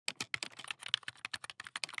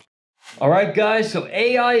All right, guys, so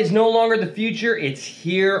AI is no longer the future, it's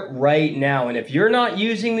here right now. And if you're not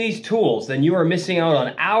using these tools, then you are missing out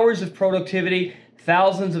on hours of productivity,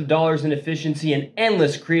 thousands of dollars in efficiency, and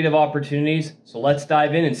endless creative opportunities. So let's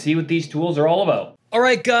dive in and see what these tools are all about. All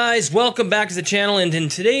right, guys, welcome back to the channel. And in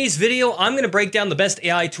today's video, I'm going to break down the best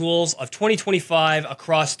AI tools of 2025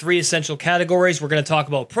 across 3 essential categories. We're going to talk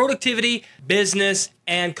about productivity, business,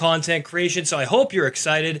 and content creation. So I hope you're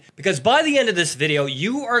excited because by the end of this video,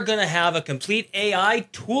 you are going to have a complete AI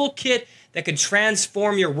toolkit that can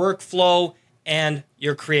transform your workflow and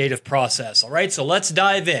your creative process. All right, so let's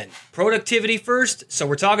dive in. Productivity first. So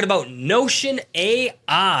we're talking about Notion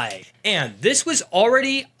AI. And this was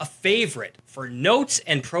already a favorite for notes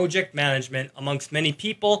and project management amongst many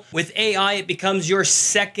people. With AI, it becomes your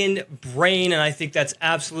second brain, and I think that's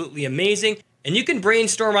absolutely amazing. And you can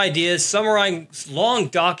brainstorm ideas, summarize long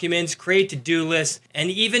documents, create to-do lists,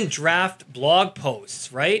 and even draft blog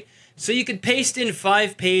posts, right? So you could paste in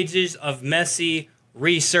 5 pages of messy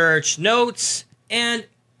research notes, and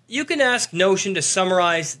you can ask Notion to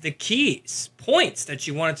summarize the points that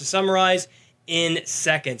you want it to summarize in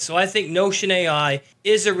seconds. So I think Notion AI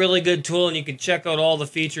is a really good tool, and you can check out all the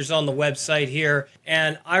features on the website here.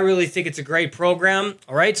 And I really think it's a great program.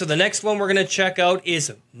 All right, so the next one we're going to check out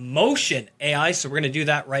is Motion AI. So we're going to do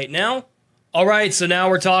that right now. All right, so now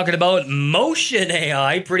we're talking about Motion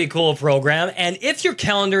AI. Pretty cool program. And if your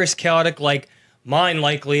calendar is chaotic like mine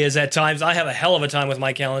likely is at times, I have a hell of a time with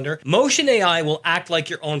my calendar, Motion AI will act like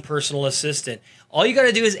your own personal assistant. All you got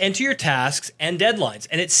to do is enter your tasks and deadlines,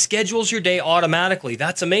 and it schedules your day automatically.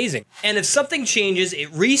 That's amazing. And if something changes,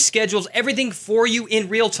 it reschedules everything for you in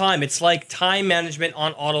real time. It's like time management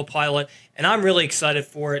on autopilot, and I'm really excited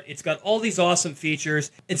for it. It's got all these awesome features,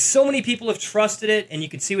 and so many people have trusted it, and you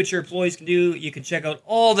can see what your employees can do. You can check out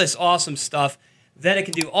all this awesome stuff that it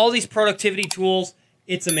can do, all these productivity tools.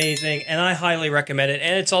 It's amazing, and I highly recommend it.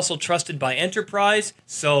 And it's also trusted by enterprise,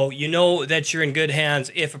 so you know that you're in good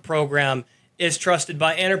hands if a program is trusted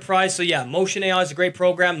by enterprise. So yeah, Motion AI is a great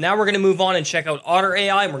program. Now we're going to move on and check out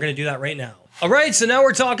Otter.ai, and we're going to do that right now. All right, so now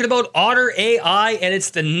we're talking about Otter.ai, and it's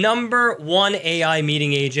the #1 AI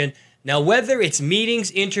meeting agent. Now, whether it's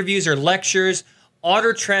meetings, interviews, or lectures,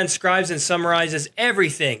 Otter transcribes and summarizes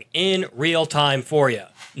everything in real time for you.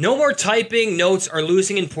 No more typing notes or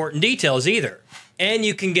losing important details either. And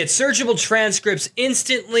you can get searchable transcripts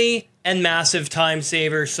instantly and massive time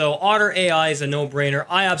saver. So Otter.ai is a no-brainer.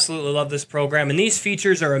 I absolutely love this program. And these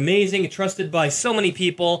features are amazing, trusted by so many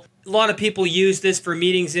people. A lot of people use this for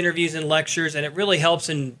meetings, interviews, and lectures, and it really helps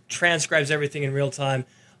and transcribes everything in real time.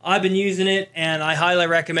 I've been using it, and I highly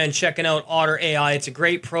recommend checking out Otter.ai. It's a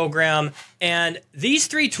great program. And these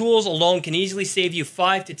 3 tools alone can easily save you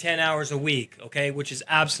 5 to 10 hours a week, okay, which is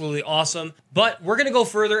absolutely awesome. But we're going to go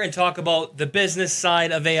further and talk about the business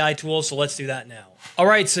side of AI tools, so let's do that now. All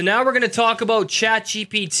right, so now we're going to talk about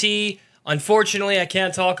ChatGPT. Unfortunately, I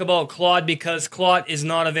can't talk about Claude because Claude is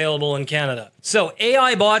not available in Canada. So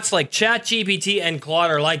AI bots like ChatGPT and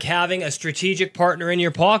Claude are like having a strategic partner in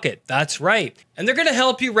your pocket. That's right. And they're going to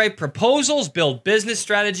help you write proposals, build business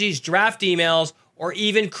strategies, draft emails, or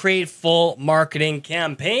even create full marketing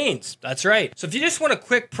campaigns. That's right. So if you just want a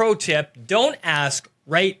quick pro tip, don't ask,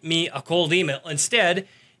 write me a cold email. Instead,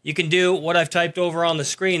 you can do what I've typed over on the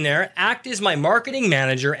screen there. Act as my marketing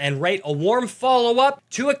manager and write a warm follow-up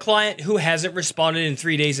to a client who hasn't responded in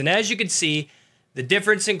 3 days. And as you can see, the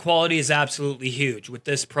difference in quality is absolutely huge with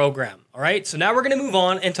this program. All right, so now we're going to move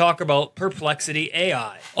on and talk about Perplexity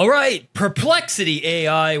AI. All right, Perplexity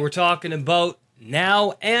AI we're talking about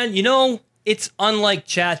now. And you know, it's unlike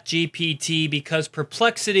ChatGPT because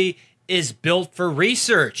Perplexity is built for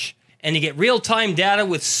research. And you get real-time data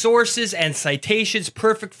with sources and citations,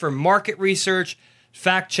 perfect for market research,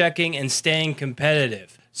 fact-checking, and staying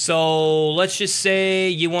competitive. So let's just say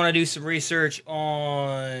you want to do some research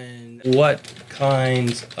on what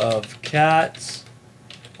kinds of cats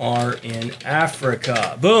are in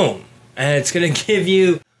Africa. Boom. And it's going to give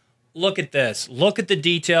you, look at this. Look at the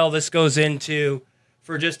detail this goes into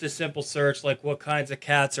for just a simple search, like what kinds of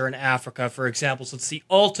cats are in Africa, for example. So it's the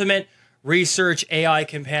ultimate research AI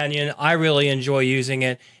companion. I really enjoy using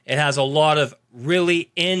it. It has a lot of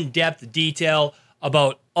really in-depth detail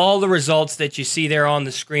about all the results that you see there on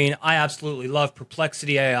the screen. I absolutely love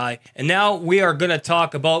Perplexity AI. And now we are going to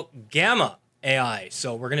talk about Gamma AI.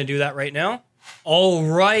 So we're going to do that right now. All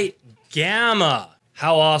right, Gamma.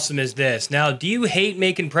 How awesome is this? Now, do you hate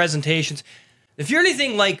making presentations? If you're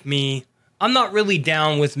anything like me, I'm not really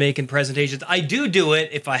down with making presentations. I do it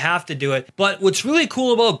if I have to do it. But what's really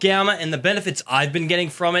cool about Gamma and the benefits I've been getting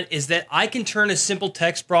from it is that I can turn a simple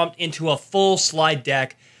text prompt into a full slide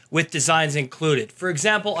deck with designs included. For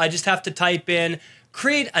example, I just have to type in,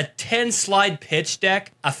 create a 10-slide pitch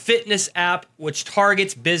deck, a fitness app which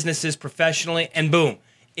targets businesses professionally, and boom,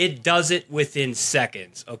 it does it within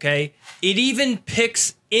seconds, okay? It even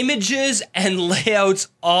picks images and layouts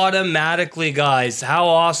automatically, guys. How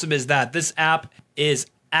awesome is that? This app is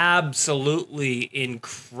absolutely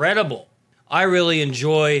incredible. I really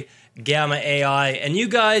enjoy Gamma AI, and you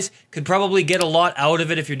guys could probably get a lot out of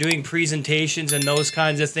it if you're doing presentations and those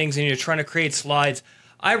kinds of things and you're trying to create slides.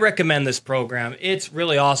 I recommend this program. It's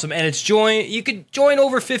really awesome, and you could join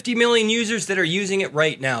over 50 million users that are using it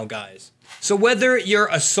right now, guys. So whether you're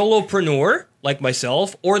a solopreneur like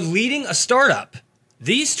myself or leading a startup,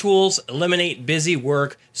 these tools eliminate busy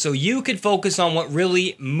work so you can focus on what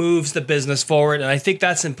really moves the business forward. And I think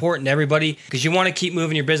that's important to everybody because you want to keep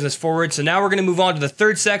moving your business forward. So now we're going to move on to the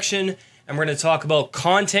third section and we're going to talk about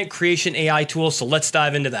content creation AI tools. So let's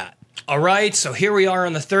dive into that. All right, so here we are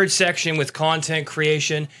on the third section with content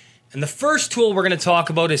creation. And the first tool we're going to talk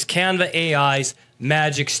about is Canva AI's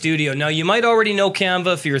Magic Studio. Now, you might already know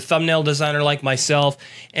Canva if you're a thumbnail designer like myself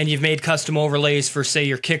and you've made custom overlays for, say,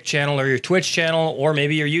 your Kick channel or your Twitch channel or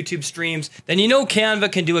maybe your YouTube streams, then you know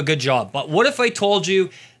Canva can do a good job. But what if I told you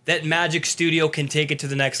that Magic Studio can take it to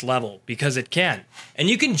the next level? Because it can. And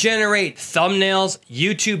you can generate thumbnails,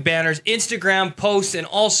 YouTube banners, Instagram posts, and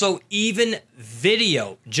also even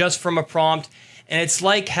video just from a prompt. And it's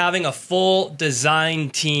like having a full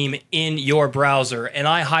design team in your browser. And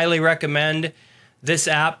I highly recommend this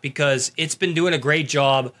app because it's been doing a great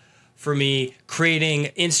job for me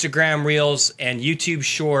creating Instagram reels and YouTube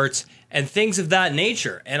shorts and things of that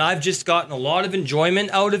nature. And I've just gotten a lot of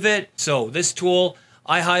enjoyment out of it. So this tool,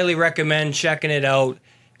 I highly recommend checking it out.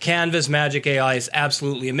 Canva's Magic AI is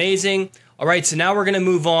absolutely amazing. All right, so now we're going to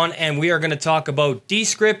move on and we are going to talk about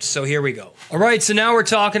Descript. So here we go. All right, so now we're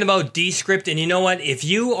talking about Descript. And you know what? If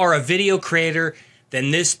you are a video creator, then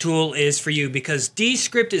this tool is for you because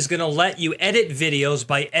Descript is going to let you edit videos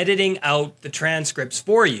by editing out the transcripts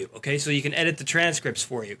for you. Okay, so you can edit the transcripts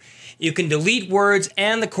for you. You can delete words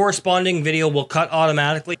and the corresponding video will cut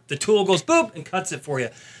automatically. The tool goes boop and cuts it for you.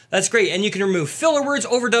 That's great. And you can remove filler words,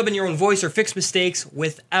 overdub in your own voice, or fix mistakes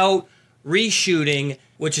without reshooting,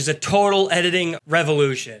 which is a total editing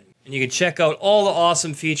revolution. And you can check out all the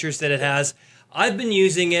awesome features that it has. I've been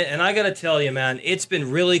using it and I got to tell you, man, it's been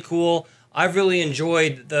really cool. I've really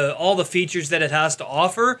enjoyed all the features that it has to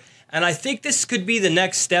offer, and I think this could be the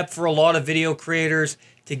next step for a lot of video creators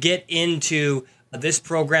to get into this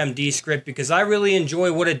program, Descript, because I really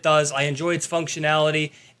enjoy what it does. I enjoy its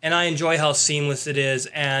functionality, and I enjoy how seamless it is,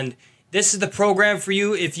 and this is the program for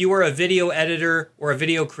you. If you are a video editor or a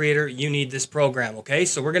video creator, you need this program, okay?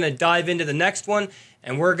 So we're going to dive into the next one,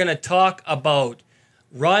 and we're going to talk about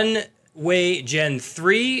Runway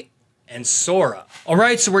Gen-3 and Sora. All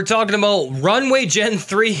right, so we're talking about Runway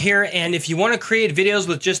Gen-3 here, and if you want to create videos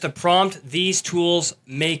with just a prompt, these tools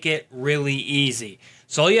make it really easy.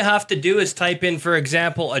 So all you have to do is type in, for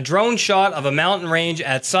example, a drone shot of a mountain range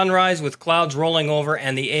at sunrise with clouds rolling over,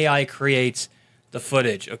 and the AI creates the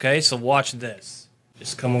footage, okay? So watch this.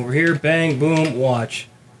 Just come over here, bang, boom, watch.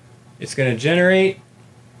 It's going to generate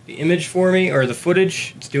the image for me, or the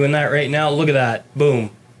footage. It's doing that right now. Look at that.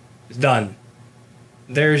 Boom. It's done.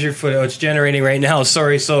 There's your footage. It's generating right now.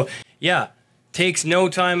 Sorry. So yeah, takes no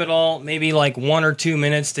time at all. Maybe like 1 or 2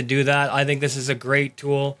 minutes to do that. I think this is a great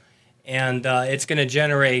tool, and it's going to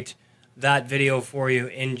generate that video for you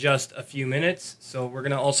in just a few minutes. So we're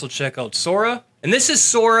going to also check out Sora. And this is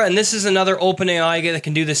Sora, and this is another OpenAI that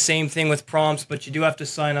can do the same thing with prompts, but you do have to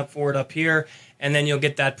sign up for it up here, and then you'll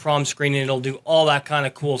get that prompt screen, and it'll do all that kind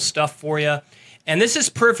of cool stuff for you. And this is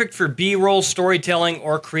perfect for B-roll storytelling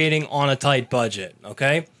or creating on a tight budget,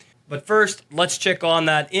 okay? But first, let's check on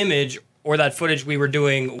that image or that footage we were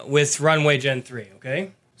doing with Runway Gen-3,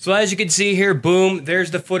 okay? So as you can see here, boom, there's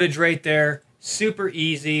the footage right there. Super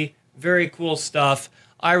easy, very cool stuff.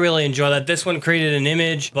 I really enjoy that. This one created an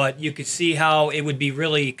image, but you could see how it would be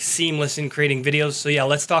really seamless in creating videos. So yeah,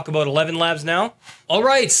 let's talk about ElevenLabs now. All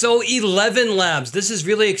right, so ElevenLabs, this is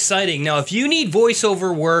really exciting. Now, if you need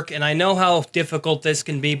voiceover work, and I know how difficult this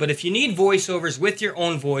can be, but if you need voiceovers with your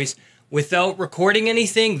own voice without recording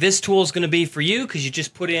anything, this tool is going to be for you because you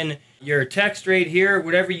just put in your text right here,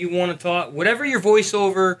 whatever you want to talk, whatever your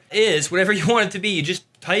voiceover is, whatever you want it to be, you just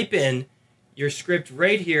type in your script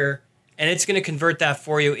right here, and it's going to convert that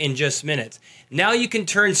for you in just minutes. Now you can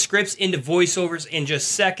turn scripts into voiceovers in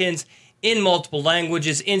just seconds in multiple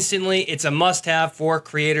languages instantly. It's a must-have for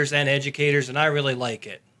creators and educators, and I really like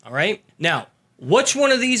it. All right? Now, Which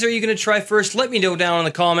one of these are you going to try first? Let me know down in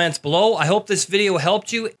the comments below. I hope this video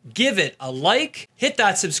helped you. Give it a like, hit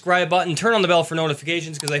that subscribe button, turn on the bell for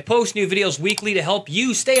notifications because I post new videos weekly to help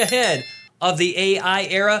you stay ahead of the AI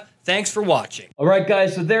era. Thanks for watching. All right,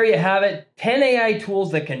 guys, so there you have it. 10 AI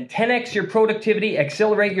tools that can 10x your productivity,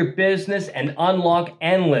 accelerate your business, and unlock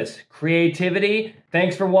endless creativity.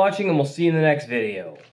 Thanks for watching, and we'll see you in the next video.